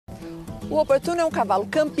O oportuno é um cavalo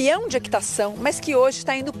campeão de equitação, mas que hoje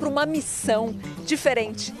está indo para uma missão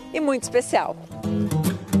diferente e muito especial.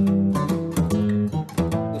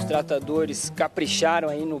 Os tratadores capricharam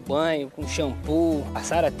aí no banho com shampoo,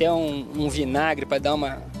 passaram até um vinagre para dar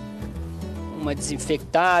uma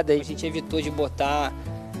desinfectada. A gente evitou de botar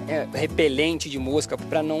repelente de mosca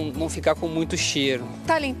para não ficar com muito cheiro.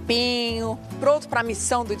 Tá limpinho, pronto para a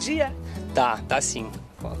missão do dia? Tá sim.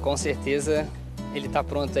 Com certeza ele tá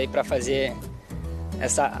pronto aí para fazer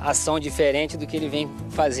essa ação diferente do que ele vem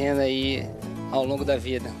fazendo aí ao longo da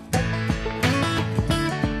vida.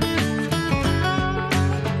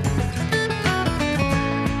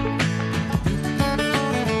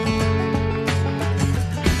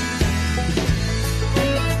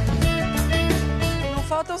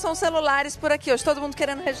 São celulares por aqui hoje, todo mundo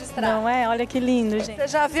querendo registrar. Não é? Olha que lindo, gente. Você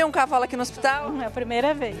já viu um cavalo aqui no hospital? É a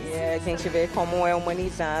primeira vez. A gente vê como é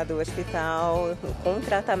humanizado o hospital com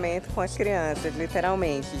tratamento com as crianças,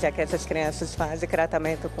 literalmente, já que essas crianças fazem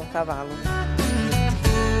tratamento com cavalo.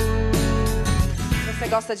 Você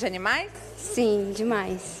gosta de animais? Sim,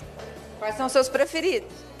 demais. Quais são os seus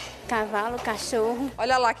preferidos? Cavalo, cachorro.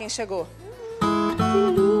 Olha lá quem chegou. Que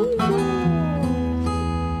lindo!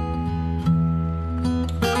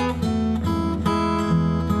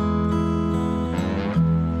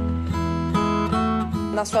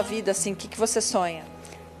 Na sua vida, assim, o que você sonha?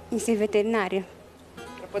 Em ser veterinária.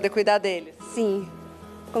 Para poder cuidar deles? Sim,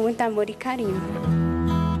 com muito amor e carinho.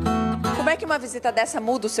 Como é que uma visita dessa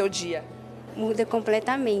muda o seu dia? Muda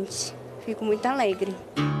completamente. Fico muito alegre.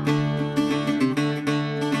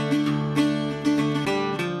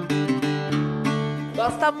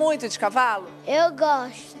 Gosta muito de cavalo? Eu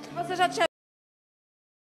gosto. Você já tinha...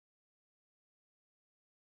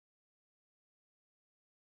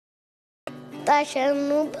 Tá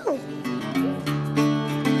achando bom.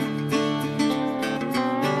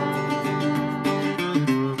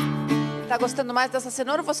 Tá gostando mais dessa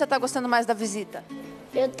cenoura ou você tá gostando mais da visita?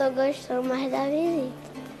 Eu tô gostando mais da visita.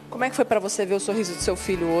 Como é que foi pra você ver o sorriso do seu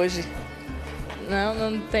filho hoje?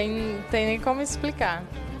 Não tem nem como explicar.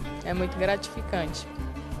 É muito gratificante.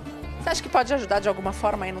 Você acha que pode ajudar de alguma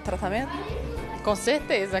forma aí no tratamento? Com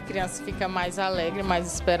certeza, a criança fica mais alegre,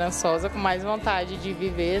 mais esperançosa, com mais vontade de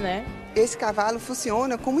viver, né? Esse cavalo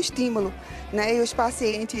funciona como estímulo, né? E os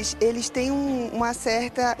pacientes, eles têm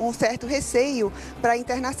um certo receio para a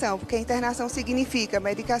internação, porque a internação significa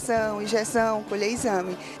medicação, injeção, colher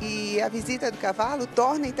exame. E a visita do cavalo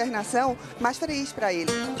torna a internação mais feliz para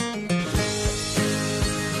ele.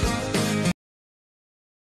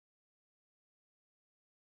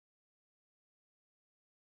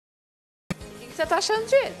 O que você tá achando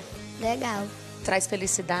disso? Legal. Traz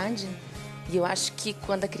felicidade. E eu acho que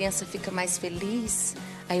quando a criança fica mais feliz,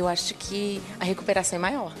 aí eu acho que a recuperação é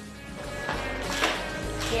maior.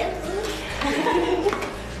 Jesus!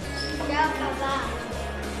 Tchau, cavalo.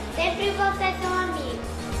 Sempre você é seu amigo.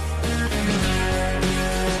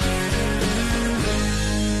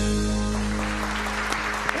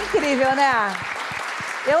 Incrível, né?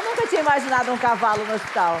 Eu nunca tinha imaginado um cavalo no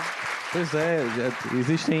hospital. Pois é,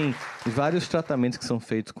 existem vários tratamentos que são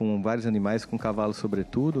feitos com vários animais, com cavalo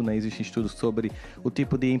sobretudo, né? Existem estudos sobre o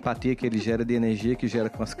tipo de empatia que ele gera, de energia que gera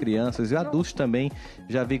com as crianças e adultos também.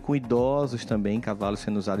 Já vi com idosos também, cavalos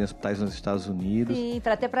sendo usados em hospitais nos Estados Unidos. Sim,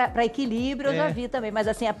 até para equilíbrio eu já vi também, mas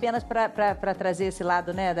assim, apenas para trazer esse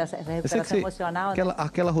lado, né, dessa recuperação emocional.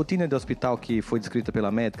 Aquela rotina de hospital que foi descrita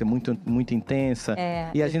pela médica, muito intensa.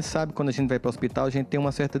 E a gente sabe, quando a gente vai para o hospital, a gente tem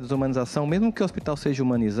uma certa desumanização, mesmo que o hospital seja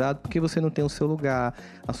humanizado, porque você não tem o seu lugar,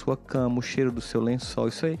 a sua cama, o cheiro do seu lençol,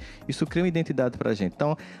 isso cria uma identidade pra gente.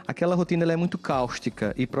 Então, aquela rotina ela é muito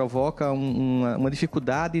cáustica e provoca uma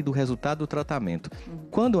dificuldade do resultado do tratamento.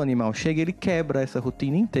 Quando o animal chega, ele quebra essa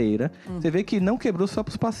rotina inteira. Você vê que não quebrou só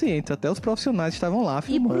pros pacientes, até os profissionais estavam lá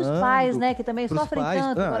filmando. E pros pais, né, que também sofrem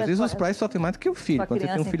tanto. Às vezes os pais sofrem mais do que o filho. Quando você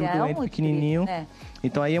tem um filho doente, pequenininho.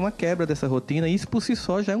 Então aí é uma quebra dessa rotina e isso por si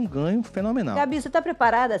só já é um ganho fenomenal. Gabi, você tá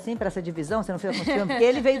preparada assim pra essa divisão? Você não fez algum filme? Porque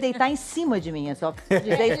ele veio deitar em cima de mim, é só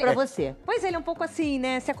dizer isso pra você. Pois ele é um pouco assim,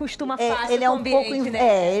 né? Se acostuma fácil ele é com o um ambiente, pouco,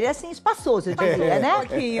 né? ele é assim, espaçoso, eu diria, né? Um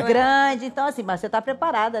pouquinho, grande, então assim, mas você tá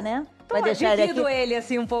preparada, né? Vai deixar ele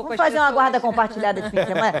assim um pouco. Vamos fazer uma guarda compartilhada de fim de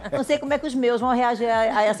semana. Não sei como é que os meus vão reagir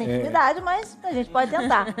a essa intimidade, mas a gente pode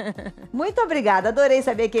tentar. Muito obrigada, adorei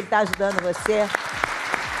saber que ele tá ajudando você.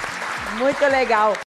 Muito legal.